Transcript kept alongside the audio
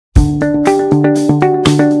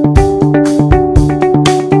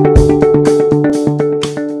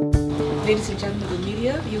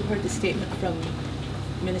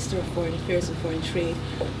Foreign Trade.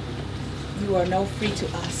 You are now free to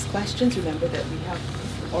ask questions. Remember that we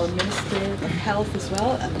have our Minister of Health as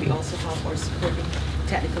well, and we also have our supporting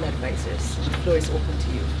technical advisors. The floor is open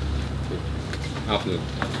to you. Afternoon.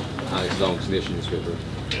 Alex Donks, Nation Newspaper.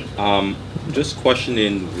 Just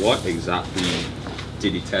questioning what exactly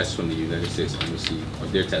did the tests from the United States Embassy, or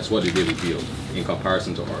their tests, what did they reveal in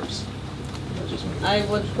comparison to ours? I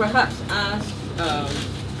would perhaps ask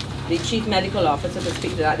the Chief Medical Officer to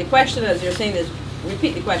speak to that. The question, as you're saying, is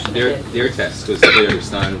repeat the question again. Their tests, because they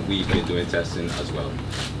understand we've been doing testing as well.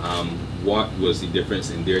 What was the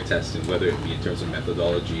difference in their testing, whether it be in terms of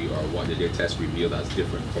methodology or what did their tests reveal that's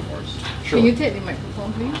different from ours? Sure. Can you take the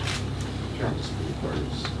microphone, please? Sure.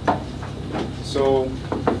 So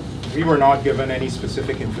we were not given any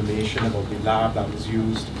specific information about the lab that was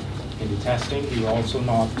used in the testing. We were also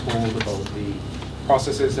not told about the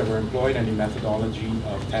processes that were employed and the methodology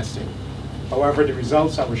of testing. However, the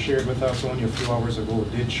results that were shared with us only a few hours ago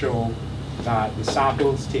did show that the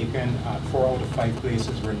samples taken at 4 out of 5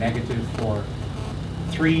 places were negative for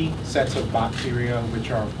 3 sets of bacteria which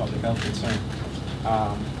are of public health concern.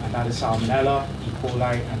 And that is Salmonella, E.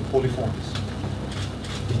 coli, and coliforms.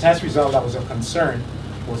 The test result that was of concern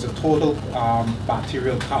was a total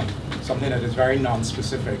bacterial count, something that is very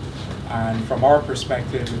non-specific. And from our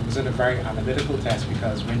perspective, it wasn't a very analytical test,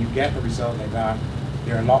 because when you get a result like that,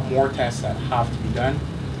 there are a lot more tests that have to be done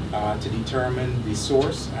to determine the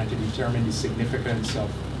source and to determine the significance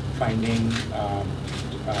of finding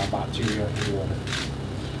bacteria in the water.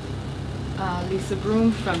 Lisa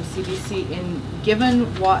Broom from CBC. Given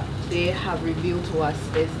what they have revealed to us,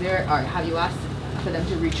 or have you asked for them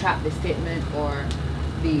to retract the statement or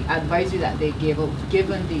the advisory that they gave out,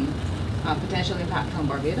 given the potential impact on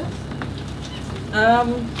Barbados?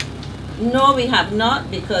 No, we have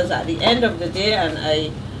not, because at the end of the day, and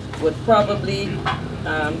I would probably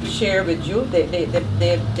share with you, they've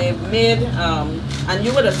made, and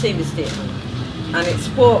you would have seen the statement, and it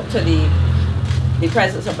spoke to the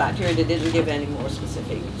presence of bacteria. They didn't give any more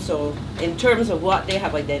specific. So in terms of what they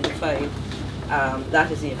have identified,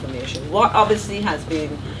 that is the information. What obviously has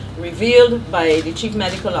been revealed by the Chief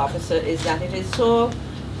Medical Officer is that it is so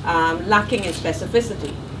lacking in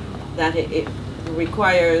specificity that it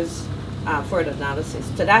requires further analysis.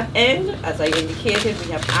 To that end, as I indicated,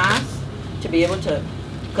 we have asked to be able to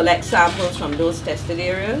collect samples from those tested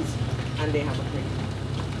areas, and they have agreed.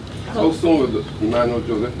 How soon will Emmanuel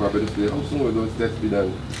Joseph Barbados, how soon will those tests be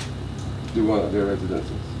done to one of their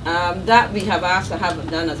residences? That we have asked to have it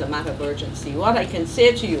done as a matter of urgency. What I can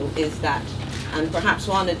say to you is that, and perhaps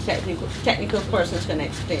one of the technical persons can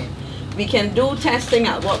explain, we can do testing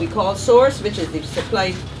at what we call source, which is the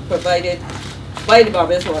supply provided by the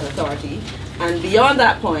Barbados Water Authority, and beyond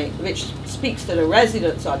that point, which speaks to the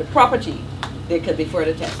residents or the property, there could be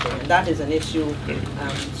further testing, and that is an issue.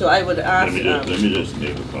 So I would ask... Let me just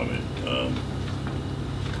make a comment.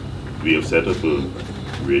 We have set up a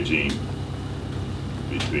regime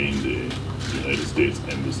between the United States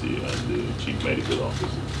Embassy and the Chief Medical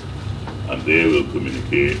Officer, and they will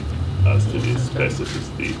communicate as to the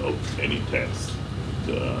specificity of any test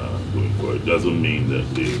going forward. It doesn't mean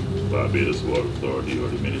that the Barbados Water Authority or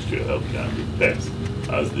the Ministry of Health can do tests,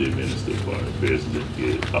 as the Minister of Foreign Affairs has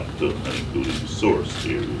indicated, up to and including the source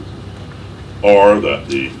areas, or that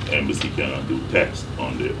the embassy cannot do tests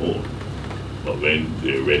on their own. But when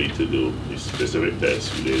they're ready to do the specific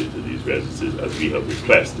tests related to these residences, as we have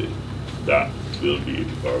requested, that will be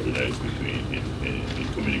organized in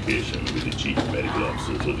communication with the Chief Medical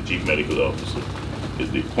Officer. So the Chief Medical Officer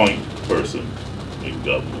is the point person in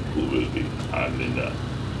government who will be handling that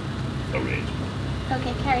arrangement.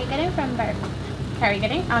 Okay, Kerry Gooding from Kerry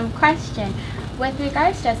Gooding. Question: with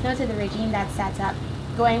regards just now to the regime that's set up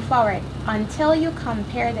going forward, until you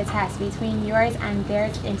compare the test between yours and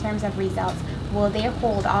theirs in terms of results, will they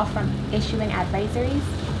hold off from issuing advisories?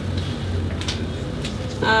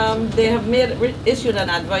 They have issued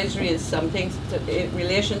an advisory in something in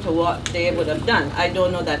relation to what they would have done. I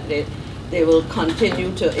don't know that they will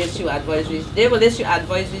continue to issue advisories. They will issue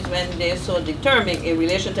advisories when they so determine in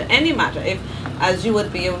relation to any matter. If, as you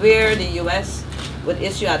would be aware, the U.S. would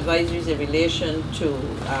issue advisories in relation to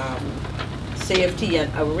safety and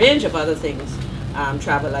a range of other things,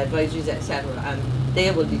 travel advisories, etc., and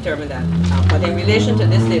they will determine that. But in relation to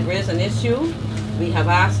this, they've raised an issue. We have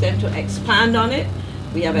asked them to expand on it.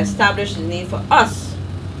 We have established the need for us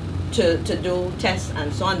to do tests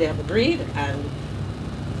and so on. They have agreed, and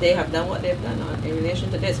they have done what they've done in relation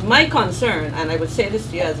to this. My concern, and I would say this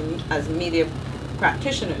to you as media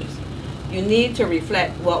practitioners, you need to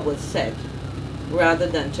reflect what was said rather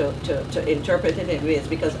than to interpret it in ways,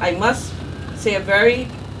 because I must say very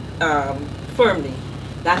firmly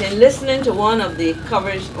that in listening to one of the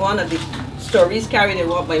stories carried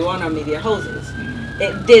by one of media houses,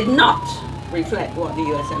 it did not reflect what the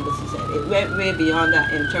U.S. Embassy said. It went way beyond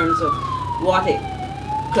that in terms of what it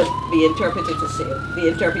could be interpreted to say. The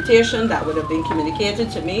interpretation that would have been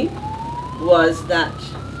communicated to me was that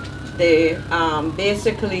there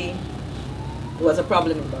basically was a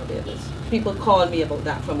problem in Barbados. People called me about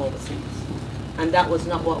that from overseas, and that was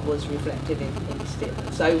not what was reflected in the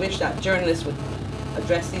statement. So I wish that journalists would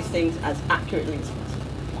address these things as accurately as possible.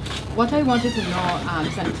 What I wanted to know,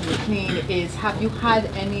 Senator McClean, is have you had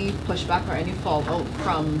any pushback or any fallout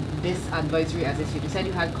from this advisory as issued? You said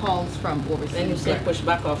you had calls from overseas. When you say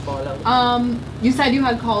pushback or fallout? You said you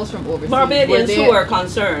had calls from overseas. Barbadians who are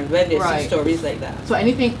concerned when they see stories like that. So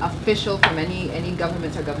anything official from any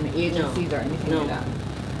governments or government agencies or anything like that?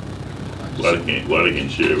 What I can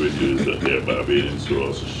share with you is that there are Barbadians who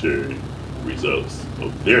also share results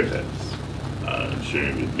of their tests and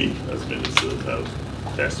sharing with me as Minister of Health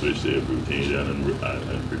tests which they have routinely done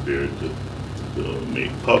and prepared to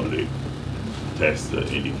make public tests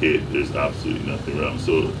that indicate there's absolutely nothing wrong.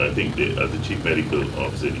 So I think that, as the Chief Medical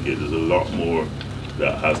Officer indicated, there's a lot more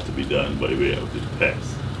that has to be done by way of the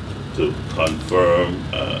test to confirm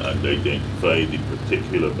and identify the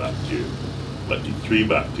particular bacteria. But the 3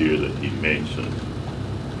 bacteria that he mentioned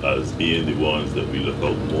as being the ones that we look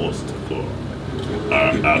out most for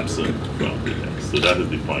are absent from the test. So that is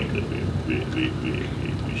the point that we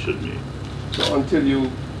should make. So until you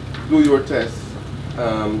do your tests,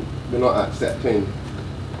 you're not accepting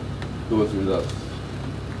those results?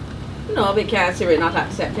 No, we can't say we're not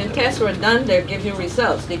accepting. Tests were done, they give you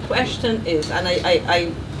results. The question is, and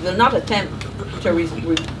I will not attempt to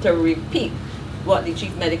repeat what the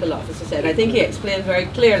Chief Medical Officer said. I think he explained very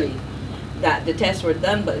clearly that the tests were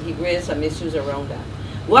done, but he raised some issues around that.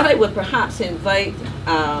 What I would perhaps invite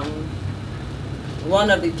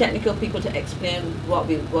one of the technical people to explain what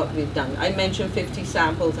we've done. I mentioned 50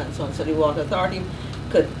 samples and so on, so the Water Authority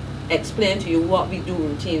could explain to you what we do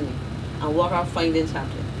routinely and what our findings have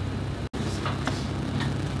been.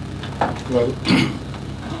 Well,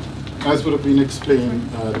 as would have been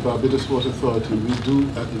explained, the Barbados Water Authority, we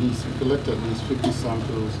collect at least 50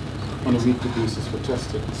 samples on a weekly basis for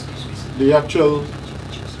testing. The actual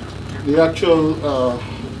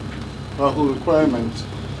whole requirement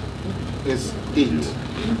is 8,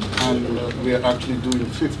 and we are actually doing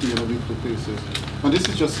 50 on a weekly basis. And this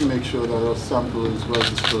is just to make sure that our sample is well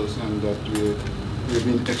dispersed and that we're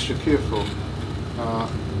being extra careful.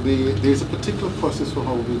 There's a particular process for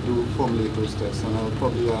how we do formulate those tests, and I'll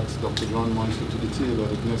probably ask Dr. John Monson to detail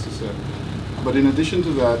that if necessary. But in addition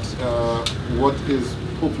to that, what is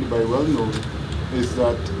hopefully very well known is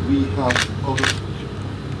that we have,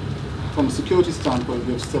 from a security standpoint,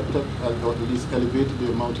 we have stepped up or at least elevated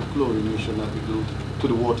the amount of chlorination that we do to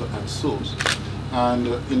the water at source. And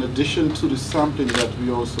in addition to the sampling that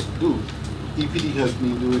we also do, EPD has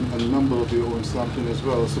been doing a number of their own sampling as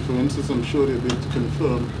well. So for instance, I'm sure they'll be able to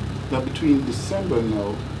confirm that between December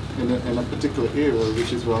now, in a particular area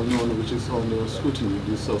which is well known, which is on the scrutiny,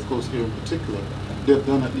 the South Coast area in particular, they've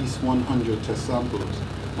done at least 100 test samples.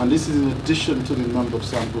 And this is in addition to the number of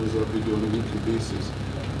samples that we do on a weekly basis.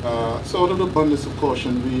 So out of the abundance of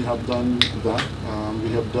caution, we have done that. We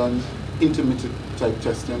have done intermittent type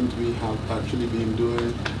testing. We have actually been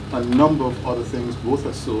doing a number of other things, both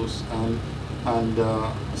at source and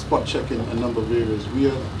spot checking a number of areas. We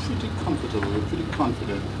are pretty comfortable, we're pretty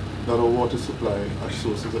confident that our water supply at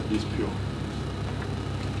source is at least pure.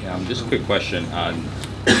 Yeah, just a quick question.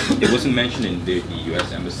 It wasn't mentioned in the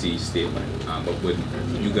U.S. Embassy statement, but would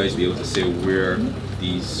you guys be able to say where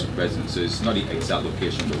these residences, not the exact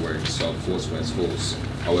location, but where it's South Coast, West Coast,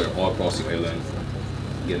 or where all across the island,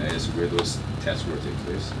 is where those tests were taking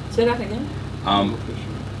place? Say that again?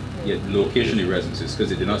 Yeah, location of the residences,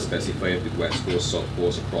 because it did not specify if the West Coast, South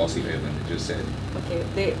Coast, across the island. It just said.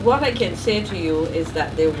 Okay. What I can say to you is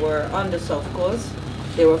that they were on the South Coast.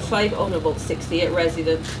 There were 5 out of about 68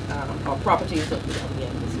 residents or properties of the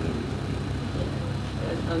embassy.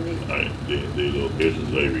 The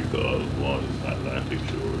locations I recall, one is Atlantic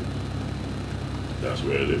Shore. That's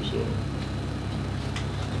where I live, so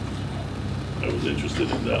I was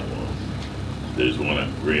interested in that one. There's one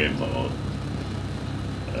at Graham Hall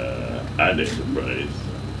and Enterprise.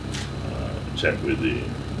 Check with the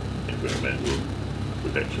Environmental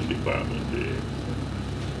Protection Department.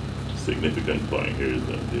 The significant point here is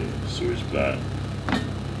that the sewage plant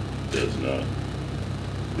does not,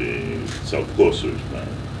 the South Coast sewage plant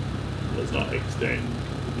does not extend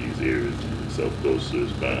to these areas. The South Coast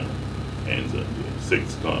sewage plant ends at the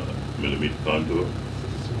 6 millimeter contour,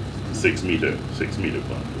 6 meter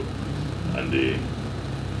contour. and the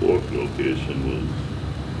fourth location was,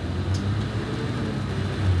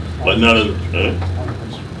 but none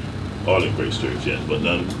of all in Christ Church, yes, but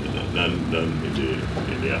none in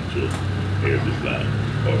the actual heritage land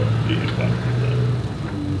or the impact land.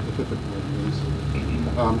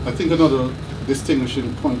 I think another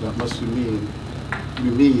distinguishing point that must be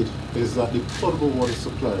made is that the potable water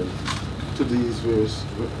supply to these various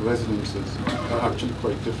residences are actually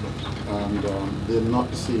quite different, and they're not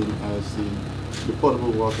the same as the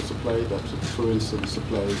potable water supply that, for instance,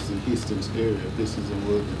 supplies the Hastings area. This is in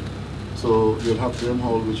Worthing. So you'll have Graham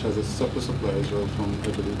Hall, which has a separate supply as well from,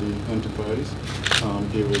 I believe, the Enterprise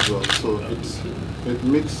area as well. So it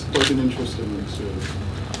makes quite an interesting mix, really.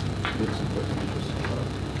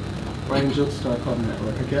 Brian, just to comment,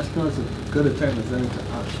 I guess now is a good attempt as any to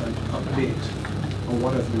actually update on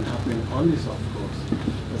what has been happening on the South Coast,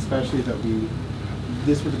 especially that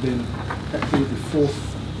this would have been actually the fourth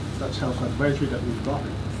such health advisory that we've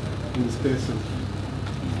gotten in the space of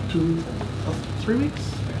 3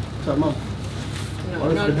 weeks to a month. No,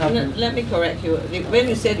 let me correct you. When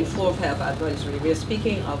you say the fourth health advisory, we are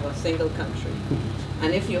speaking of a single country.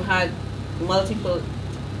 And if you had multiple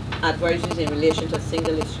advisories in relation to a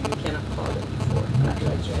single issue, you cannot call it the fourth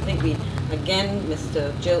advisory. I think again,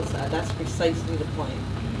 Mr. Jill said, that's precisely the point,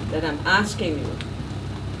 that I'm asking you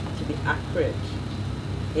to be accurate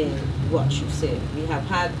in what you say. We have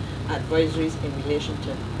had advisories in relation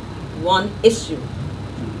to one issue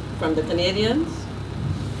from the Canadians,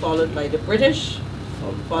 followed by the British,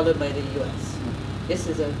 followed by the US. This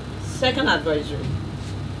is a second advisory,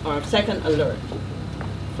 or second alert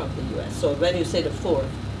from the US. So when you say the fourth,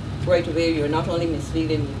 right away you're not only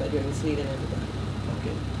misleading me, but you're misleading everybody.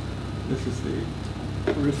 Okay. This is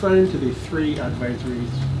referring to the 3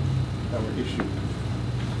 advisories that were issued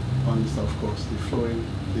on the South Coast, the flowing,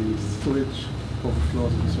 the sewage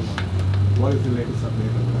overflows and so on. What is the latest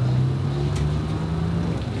update on that?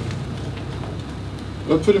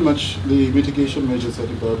 Well, pretty much the mitigation measures that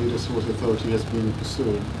the Barbados Water Authority has been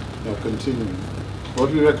pursuing are continuing. What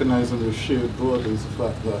we recognize and we've shared broadly is the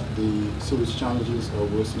fact that the sewage challenges are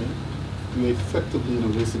worsening. We are effectively in a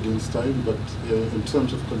race against time, but in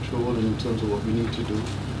terms of control and in terms of what we need to do,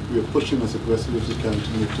 we are pushing as aggressively as we can to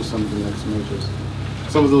move to some of the next measures.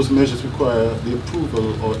 Some of those measures require the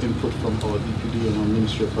approval or input from our EPD and our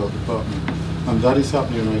Ministry of Health Department. And that is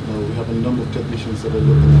happening right now. We have a number of technicians that are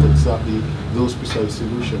looking at exactly those precise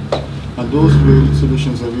solutions. And those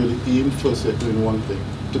solutions are really aimed first at doing one thing,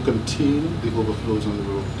 to contain the overflows on the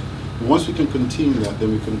road. Once we can contain that,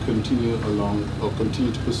 then we can continue along or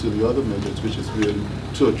continue to pursue the other measures, which is really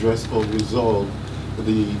to address or resolve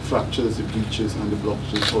the fractures, the breaches, and the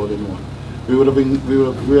blockages all in one. We would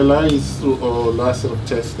have realized through our last set of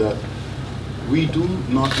tests that we do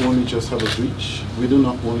not only just have a breach, we do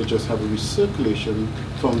not only just have a recirculation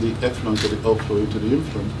from the effluent or the outflow into the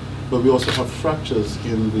influent, but we also have fractures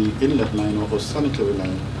in the inlet line or sanitary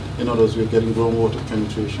line. In other words, we're getting groundwater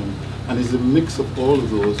penetration. And it's a mix of all of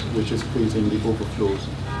those which is creating the overflows.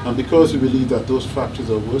 And because we believe that those fractures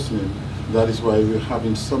are worsening, that is why we're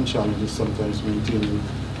having some challenges sometimes maintaining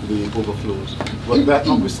the overflows. But that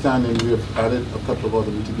notwithstanding, we have added a couple of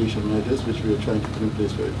other mitigation measures which we are trying to put in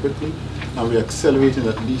place very quickly. And we're accelerating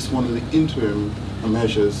at least one of the interim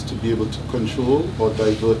measures to be able to control or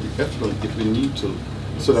divert the effluent if we need to,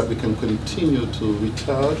 so that we can continue to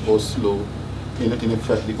retard or slow, in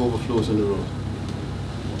effect, the overflows on the road.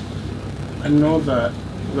 I know that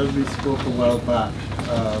when we spoke a while back,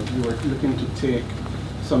 you were looking to take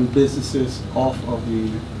some businesses off of the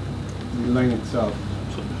line itself.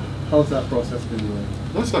 How's that process been going?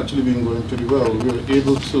 That's actually been going pretty well. We were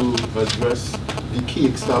able to address the key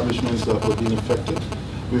establishments that were being affected.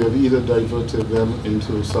 We have either diverted them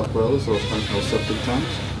into suck wells or septic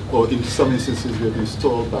tanks, or in some instances we have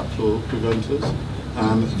installed backflow preventers,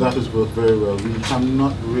 and that has worked very well. We have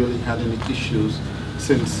not really had any issues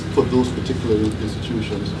since for those particular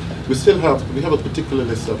institutions. We have a particular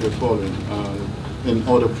list that we're following in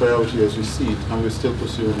order of priority as we see it, and we're still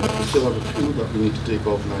pursuing it. We still have a few that we need to take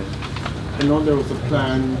offline. I know there was a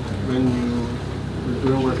plan when you were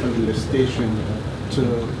doing work on the station to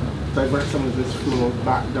divert some of this flow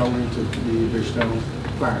back down into the Bridgetown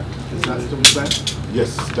plant. Is that still the plan?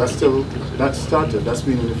 Yes, that's started. That's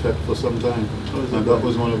been in effect for some time. And that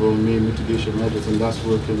was one of our main mitigation measures, and that's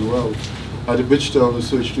working well. At the Bridgetown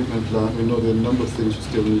sewage treatment plant, we know there are a number of things we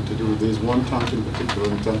still need to do. There's one tank in particular,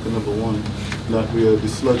 tank number 1, that we are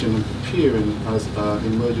dislodging and preparing as an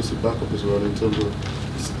emergency backup as well, in terms of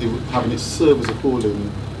having it serve as a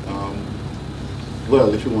holding,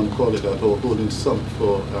 well, if you want to call it that, or holding sump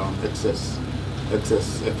for excess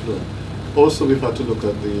effluent. Also, we've had to look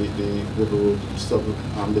at the River Road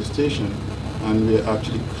lift station, and we're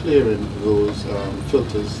actually clearing those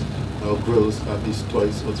filters or grills at least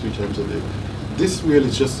twice or 3 times a day. This really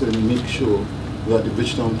is just to make sure that the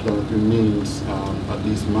Bridgetown plant remains at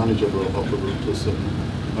least manageable, operable to a certain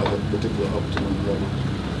at a particular optimum level.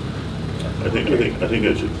 I think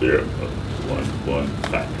I should clear up one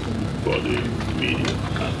fact for the media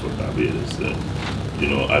and for Barbados that, you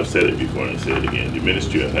know, I've said it before and I say it again, the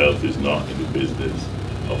Ministry of Health is not in the business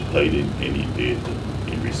of hiding any data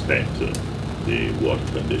in respect to the water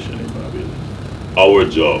condition in Barbados. Our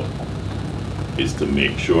job is to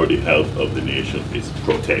make sure the health of the nation is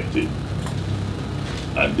protected,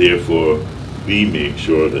 and therefore we make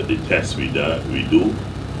sure that the tests we do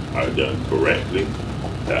are done correctly,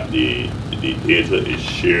 that the data is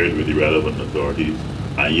shared with the relevant authorities,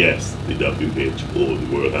 and yes, the WHO,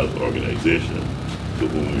 the World Health Organization, to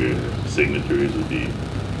whom we're signatories of the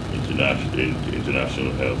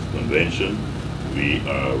International Health Convention,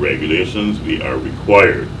 regulations, we are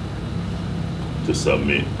required to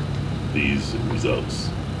submit these results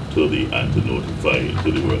to and to notify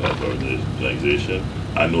to the World Health Organization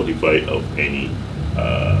and notify of any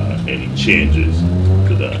changes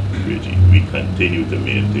to that regime. We continue to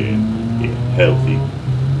maintain a healthy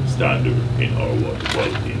standard in our water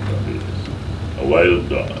quality in Barbados. While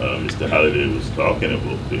Mr. Halliday was talking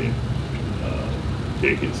about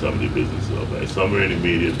taking some of the business up, somewhere in the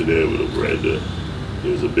media today I would have read that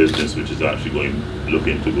there's a business which is actually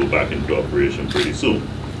looking to go back into operation pretty soon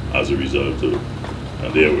as a result of,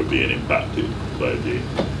 and they were being impacted by the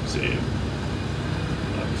same.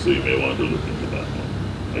 So you may want to look into that one.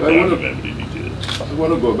 I can't remember the details. I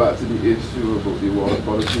want to go back to the issue about the water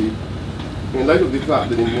quality. In light of the fact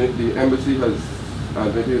that the embassy has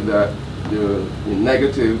admitted that the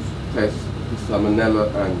negative tests for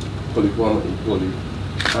salmonella and coliform E. coli,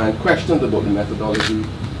 and questions about the methodology,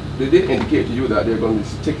 did they indicate to you that they're going to be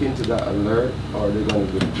sticking to that alert, or they're going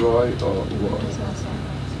to withdraw it, or what?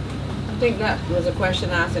 I think that was a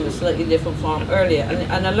question asked in a slightly different form earlier.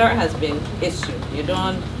 An alert has been issued. You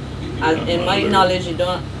don't, in my knowledge, you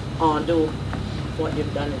don't undo what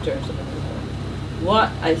you've done in terms of an alert.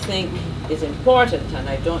 What I think is important, and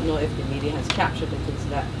I don't know if the media has captured it, is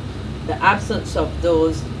that the absence of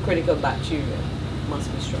those critical bacteria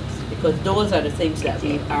must be stressed, because those are the things that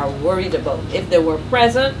we are worried about. If they were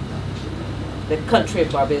present, the country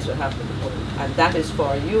of Barbados would have to be worried, and that is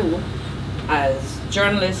for you as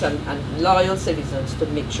journalists and loyal citizens to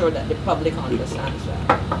make sure that the public understands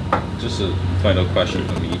that. Just a final question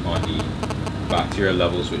for me on the bacterial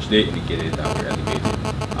levels, which they indicated that were elevated.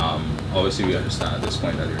 Obviously, we understand at this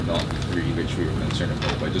point that they're not really which we were concerned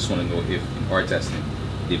about, but I just want to know if in our testing,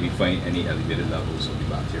 did we find any elevated levels of the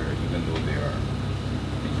bacteria, even though they are,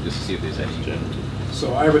 just to see if there's any.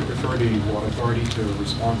 So I would prefer the Water Authority to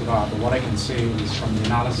respond to that, but what I can say is from the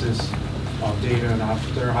analysis of data, and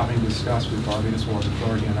after having discussed with Barbados Water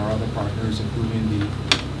Authority and our other partners, including the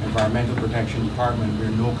Environmental Protection Department, there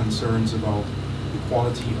are no concerns about the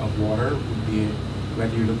quality of water, would be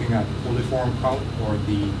whether you're looking at coliform count or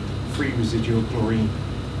the free residual chlorine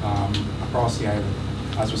across the island.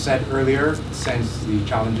 As was said earlier, since the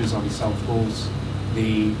challenges on the South Coast,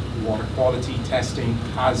 the water quality testing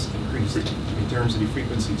has increased in terms of the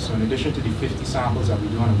frequency. So in addition to the 50 samples that we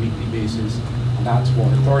do on a weekly basis, and that's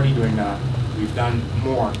Water Authority doing that, we've done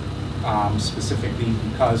more specifically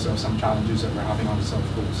because of some challenges that we're having on the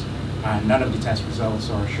South Coast. And none of the test results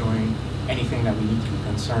are showing anything that we need to be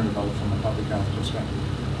concerned about from a public health perspective.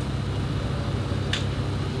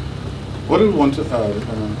 What I want to add,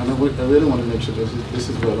 and I really want to make sure that this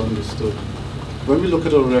is well understood. When we look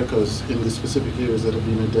at our records in the specific areas that have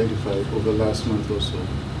been identified over the last month or so,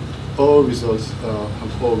 all results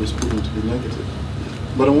have always proven to be negative.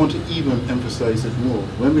 But I want to even emphasize it more.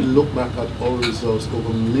 When we look back at our results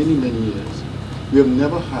over many, many years, we have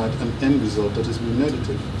never had an end result that has been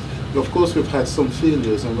negative. Of course, we've had some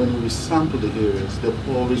failures, and when we sample the areas, they've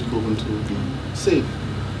always proven to be safe.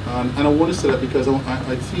 And I want to say that because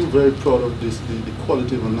I feel very proud of this, the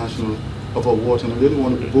quality of our water, and I really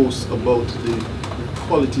want to boast about the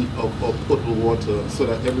quality of our potable water so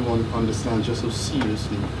that everyone understands just how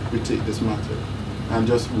seriously we take this matter and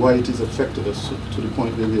just why it has affected us to the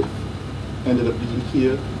point where we have ended up being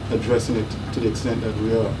here addressing it to the extent that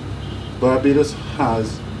we are. Barbados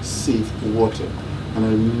has safe water, and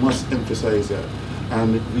I must emphasize that.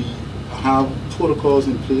 And we have protocols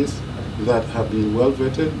in place that have been well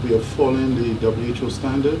vetted. We are following the WHO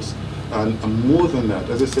standards, and more than that,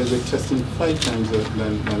 as I said, we're testing 5 times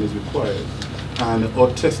than is required. And our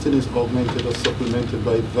testing is augmented or supplemented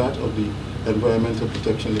by that of the Environmental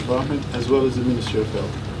Protection Department as well as the Ministry of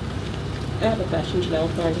Health. I have a question, Janelle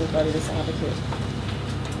Thornton, Barbados advocate.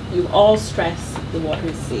 You've all stressed the water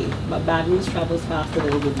is safe, but bad news travels faster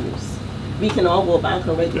than good news. We can all go back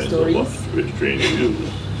and write the stories. Which train you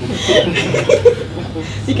use.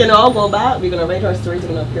 We can all go back, we're going to write our stories,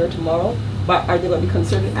 they're going to appear tomorrow, but are there going to be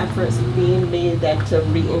concerted efforts being made that to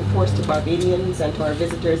reinforce to Barbadians and to our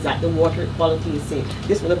visitors that the water quality is safe?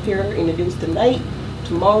 This will appear in the news tonight,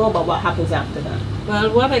 tomorrow, but what happens after that?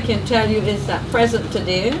 Well, what I can tell you is that present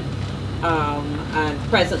today and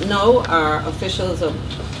present now are officials of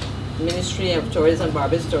Ministry of Tourism,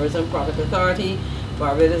 Barbados Tourism Product Authority,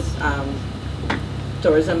 Barbados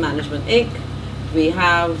Tourism Management Inc. We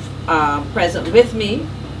have present with me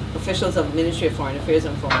officials of the Ministry of Foreign Affairs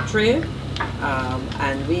and Foreign Trade,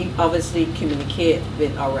 and we obviously communicate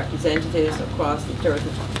with our representatives across the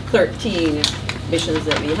 13 missions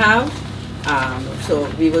that we have. So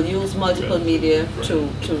we will use multiple media to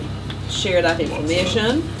share that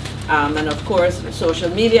information. And of course, social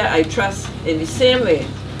media, I trust in the same way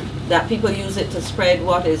that people use it to spread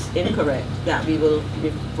what is incorrect, that we will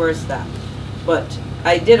reverse that. But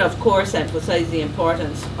I did, of course, emphasize the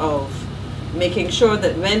importance of making sure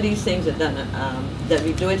that when these things are done, that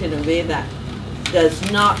we do it in a way that does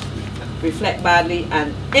not reflect badly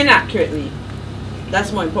and inaccurately.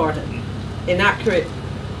 That's more important. Inaccurate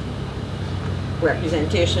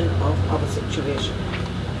representation of a situation.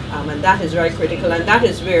 And that is very critical, and that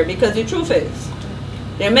is rare, because the truth is,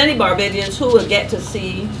 there are many Barbadians who will get to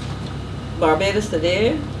see Barbados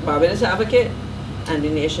Today, Barbados Advocate, and the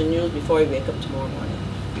Nation News before we wake up tomorrow morning.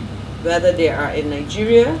 Whether they are in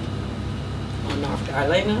Nigeria, or North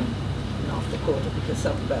Carolina, North Dakota, because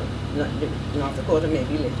some, well, North Dakota may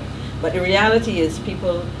be later. But the reality is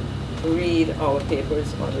people read our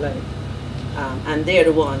papers online, and they're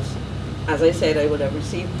the ones. As I said, I would have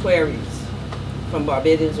received queries from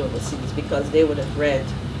Barbadians overseas because they would have read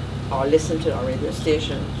or listened to our radio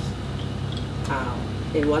stations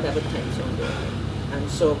in whatever time zone they're in. And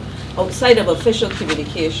so, outside of official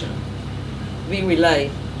communication, we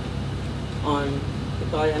rely on the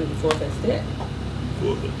Barbadian before Feste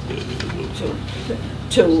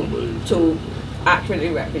to accurately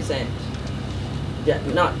represent that,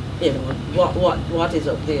 not, you know, what is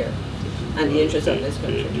up there and the interests of this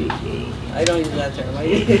country. I don't use that term.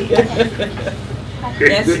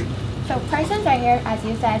 Yes? So persons are here, as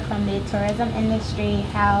you said, from the tourism industry,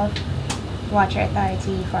 health, water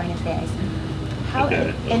authority, foreign affairs. How,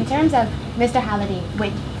 in terms of Mr. Halliday,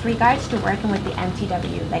 with regards to working with the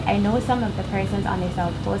MTW, like I know some of the persons on the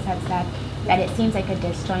South Coast have said that it seems like a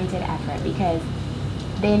disjointed effort because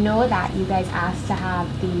they know that you guys asked to have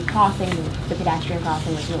the crossing loop, the pedestrian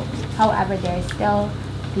crossing with loops. However, there's still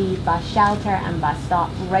the bus shelter and bus stop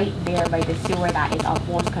right there by the sewer that is of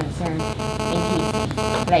most concern in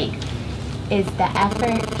case. Like, is the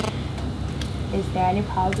effort, is there any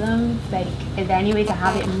problems? Like, is there any way to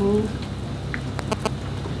have it moved?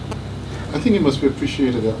 I think it must be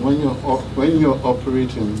appreciated that when you're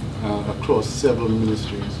operating across several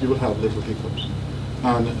ministries, you will have little hiccups.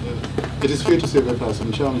 And it is fair to say we've had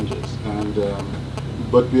some challenges, and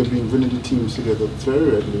but we have been bringing the teams together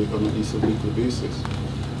very regularly on at least a weekly basis.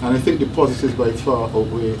 And I think the positives by far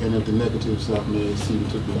outweigh any of the negatives that may seem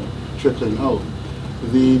to be trickling out.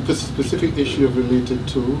 The specific issue related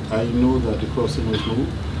to, I know that the crossing was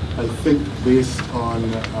moved. I think based on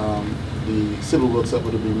the civil works that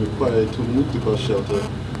would have been required to move the bus shelter,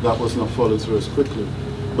 that was not followed through as quickly.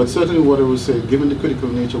 But certainly what I would say, given the critical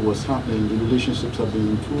nature of what's happening, the relationships have been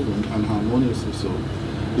improving and harmoniously so.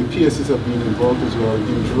 The PSs have been involved as well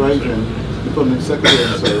in driving, the permanent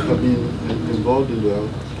secretary have been involved in well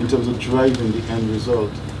in terms of driving the end result.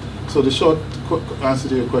 So the short answer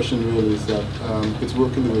to your question really is that it's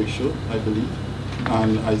working the way it should, I believe,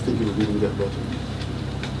 and I think it will even get better.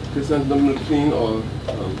 President McClean or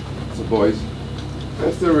Mr. Boyce,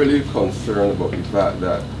 I'm still really concerned about the fact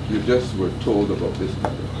that you just were told about this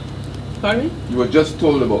matter. Pardon me? You were just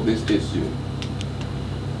told about this issue.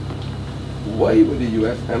 Why would the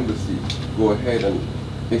U.S. Embassy go ahead and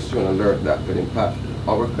issue an alert that could impact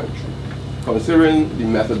our country? Considering the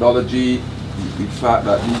methodology, the fact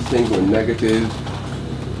that these things were negative,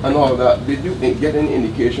 and all that, did you get any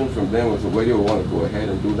indication from them as to why they would want to go ahead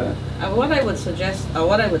and do that? What I would suggest, or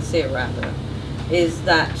what I would say rather, is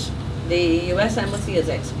that the U.S. Embassy has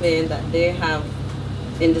explained that they have,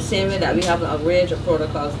 in the same way that we have a range of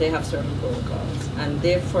protocols, they have certain protocols. And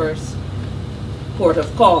their first port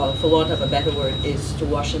of call, for want of a better word, is to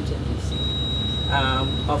Washington, D.C.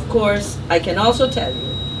 Of course, I can also tell you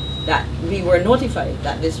that we were notified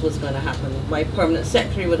that this was going to happen. My permanent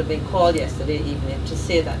secretary would have been called yesterday evening to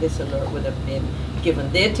say that this alert would have been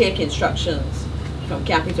given. They take instructions from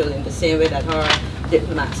capital in the same way that our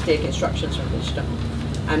diplomats take instructions from Bridgetown.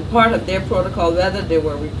 And part of their protocol, whether they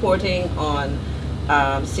were reporting on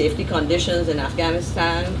safety conditions in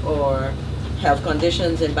Afghanistan or health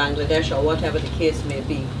conditions in Bangladesh or whatever the case may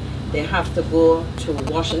be, they have to go to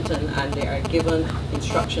Washington and they are given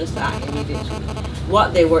instructions to act immediately.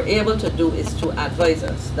 What they were able to do is to advise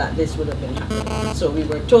us that this would have been happening. So we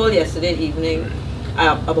were told yesterday evening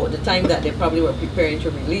about the time that they probably were preparing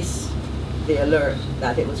to release the alert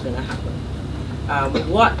that it was going to happen.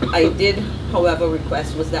 What I did, however,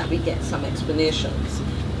 request was that we get some explanations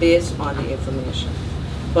based on the information.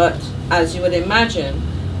 But as you would imagine,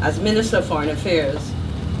 as Minister of Foreign Affairs,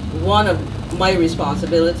 one of my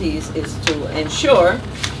responsibilities is to ensure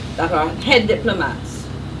that our head diplomats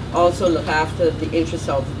also look after the interests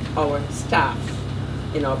of our staff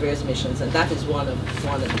in our various missions, and that is one of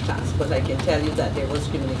the tasks. But I can tell you that there was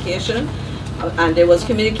communication, and there was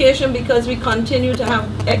communication because we continue to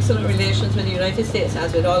have excellent relations with the United States,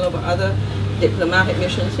 as with all of our other diplomatic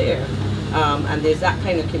missions here. And there's that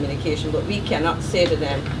kind of communication, but we cannot say to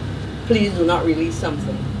them, please do not release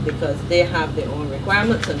something, because they have their own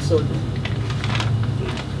requirements, and so do.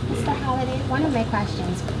 Mr. Halliday, one of my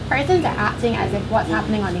questions. Persons are acting as if what's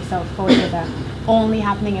happening on the South Coast is only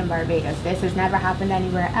happening in Barbados. This has never happened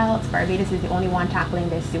anywhere else. Barbados is the only one tackling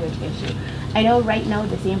this sewage issue. I know right now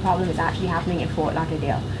the same problem is actually happening in Fort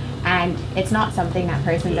Lauderdale, and it's not something that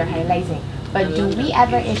persons are highlighting. But do we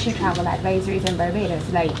ever issue travel advisories in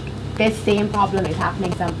Barbados? Like, this same problem is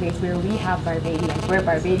happening someplace where we have Barbadians, where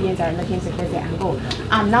Barbadians are looking to visit and go.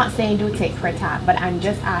 I'm not saying do tit for tat, but I'm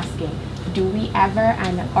just asking, do we ever,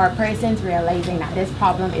 and are persons realizing that this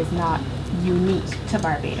problem is not unique to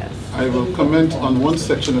Barbados? I will comment on one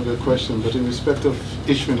section of your question, but in respect of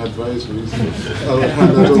issuing advisories, I will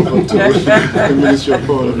hand that over to the Ministry of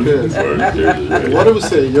Foreign Affairs. What I would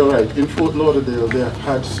say, you're right, in Fort Lauderdale they have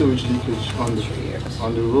had sewage leakage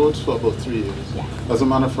on the roads for about 3 years. Yes. As a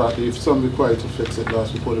matter of fact, if some required to fix it,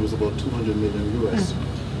 last report it was about 200 million US.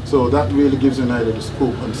 So that really gives you an idea of the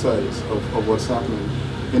scope and size of what's happening.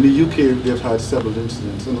 In the UK, they've had several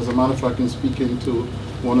incidents, and as a matter of fact, in speaking to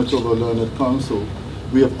one or two of our learned counsel,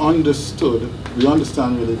 we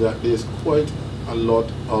understand really that there's quite a lot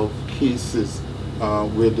of cases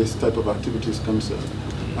where this type of activity is concerned.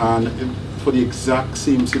 And for the exact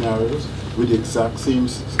same scenarios, with the exact same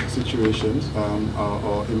situations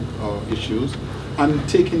or issues, and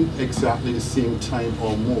taking exactly the same time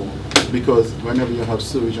or more, because whenever you have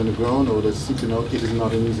sewage on the ground or that's seeping out, it is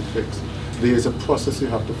not an easy fix. There is a process you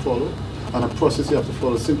have to follow, and a process you have to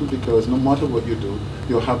follow simply because no matter what you do,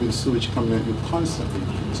 you're having sewage coming at you constantly.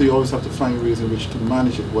 So you always have to find ways in which to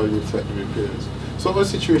manage it while you effect the repairs. So our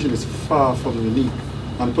situation is far from unique,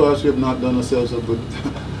 and perhaps we have not done ourselves a good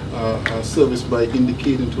service by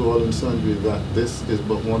indicating to all and sundry that this is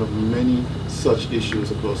but one of many such issues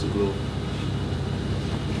across the globe.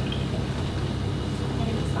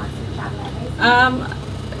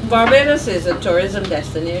 Barbados is a tourism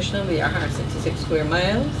destination. We are 166 square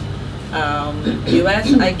miles.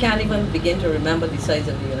 US, I can't even begin to remember the size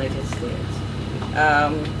of the United States.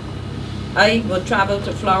 I would travel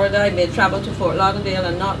to Florida, I may travel to Fort Lauderdale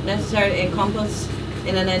and not necessarily encompass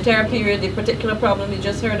in an entire period the particular problem we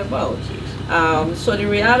just heard about. So the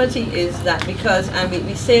reality is that because, and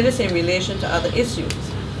we say this in relation to other issues,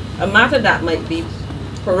 a matter that might be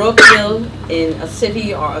parochial in a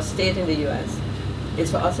city or a state in the US is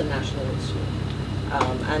for us a national issue.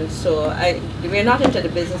 And so we're not into the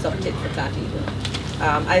business of tit for tat either.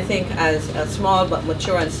 I think as a small but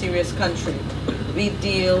mature and serious country, we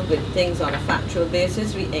deal with things on a factual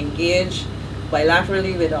basis. We engage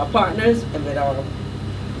bilaterally with our partners and with our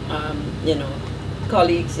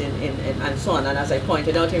colleagues and so on. And as I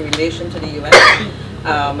pointed out in relation to the US,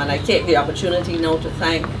 and I take the opportunity now to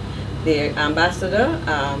thank the ambassador,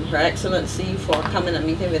 Her Excellency, for coming and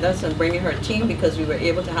meeting with us and bringing her team, because we were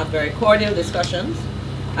able to have very cordial discussions.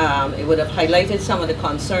 It would have highlighted some of the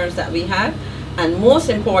concerns that we had, and most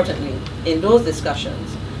importantly, in those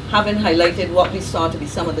discussions, having highlighted what we saw to be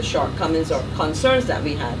some of the shortcomings or concerns that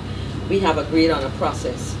we had, we have agreed on a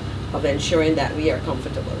process of ensuring that we are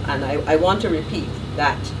comfortable. And I want to repeat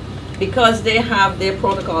that because they have their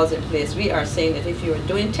protocols in place, we are saying that if you are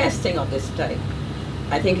doing testing of this type,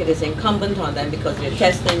 I think it is incumbent on them, because they're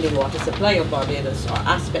testing the water supply of Barbados or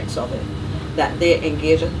aspects of it, that they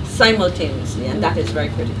engage simultaneously, and that is very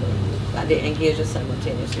critical, that they engage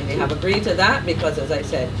simultaneously. They have agreed to that because, as I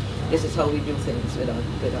said, this is how we do things with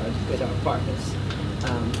our partners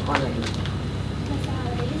on island.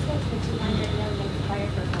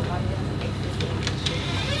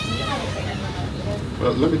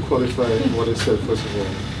 Well, let me qualify what I said first of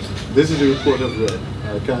all. This is the report I've read.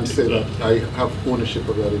 I can't say that I have ownership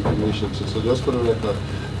of that information. So just for the record,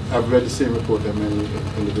 I've read the same report that many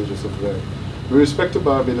individuals have read. With respect to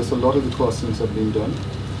Barbados, a lot of the costings have been done.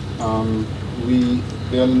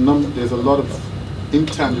 There's a lot of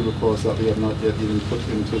intangible costs that we have not yet even put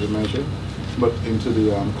into the measure, but into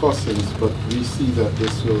the costings. But we see that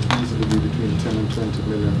this will easily be between 10 and 20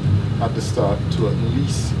 million at the start to at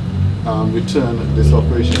least return this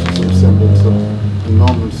operation to some semblance of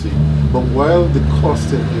normalcy. But while the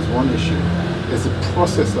costing is one issue, it's a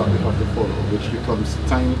process that we have to follow, which becomes it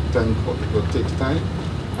takes time,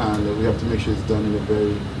 and we have to make sure it's done in a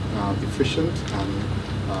very efficient and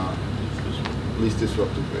least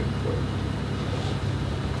disruptive way,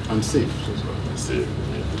 and safe as well. Safe.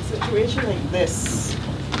 A situation like this,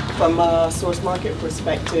 from a source market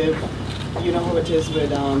perspective, you know how it is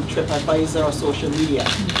with TripAdvisor or social media.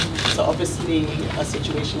 So obviously, a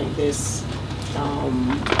situation like this,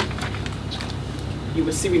 you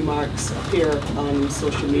would see remarks appear on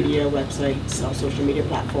social media websites or social media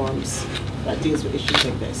platforms that deals with issues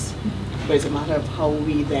like this. But it's a matter of how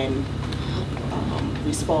we then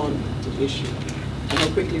respond to the issue and how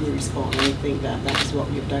quickly we respond. And I think that is what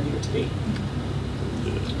we've done here today.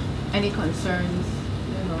 Any concerns,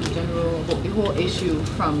 general, about the whole issue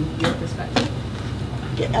from your perspective?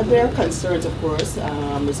 Yeah, and there are concerns, of course.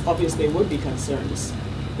 It's obvious there would be concerns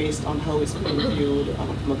based on how it's being viewed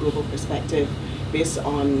from a global perspective, based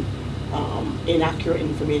on inaccurate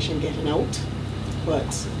information getting out.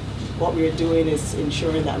 But what we're doing is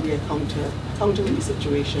ensuring that we are countering the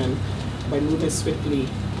situation by moving swiftly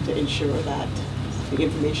to ensure that the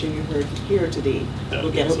information you heard here today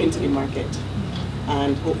will get out into the market,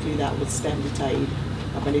 and hopefully that would stem the tide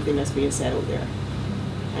of anything that's being said out there.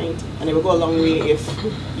 Right? And it will go a long way if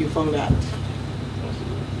you found that,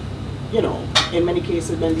 in many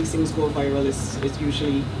cases when these things go viral, it's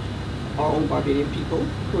usually our own Barbadian people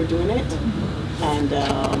who are doing it. And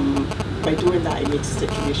by doing that, it makes the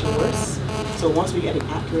situation worse. So once we get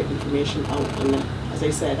accurate information out, and as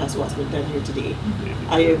I said, that's what's been done here today,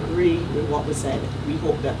 I agree with what was said. We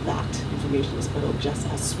hope that that information is put out just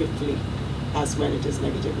as swiftly as when it is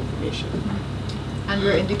negative information. And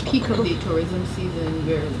we're in the peak of the tourism season.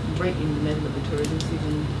 We're right in the middle of the tourism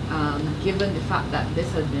season. Given the fact that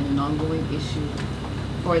this has been an ongoing issue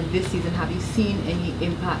for this season, have you seen any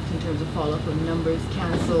impact in terms of follow-up of numbers,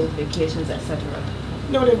 cancelled vacations, etc.?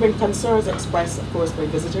 No, there have been concerns expressed, of course, by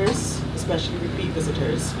visitors, especially repeat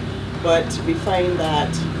visitors. But we find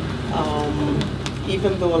that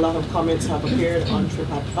even though a lot of comments have appeared on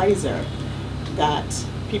TripAdvisor, that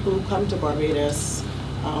people who come to Barbados,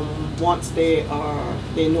 once they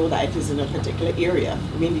know that it is in a particular area.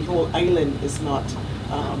 I mean, the whole island is not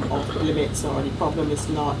off limits, or the problem is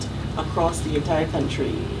not across the entire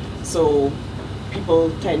country. So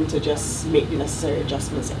people tend to just make the necessary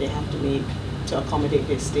adjustments that they have to make to accommodate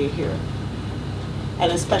their stay here.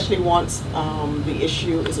 And especially once the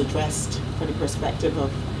issue is addressed from the perspective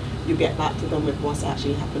of you get back to them with what's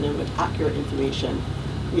actually happening with accurate information.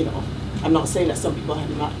 I'm not saying that some people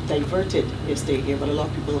have not diverted their stay here, but a lot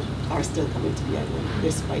of people are still coming to the island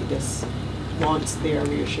despite this, once they are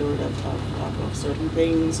reassured of certain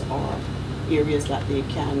things or areas that they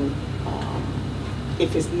can,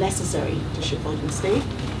 if it's necessary, to ship out and stay.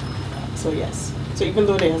 So yes. So even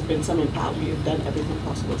though there has been some impact, we have done everything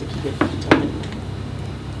possible to keep it to a minimum.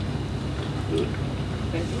 Good.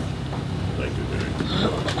 Thank you. Thank you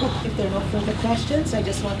very If there are no further questions, I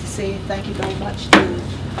just want to say thank you very much to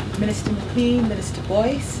Minister McClean, Minister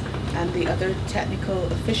Boyce, and the other technical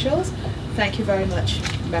officials. Thank you very much,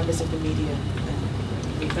 members of the media.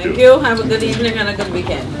 Thank you. Have a good evening and a good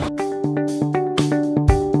weekend.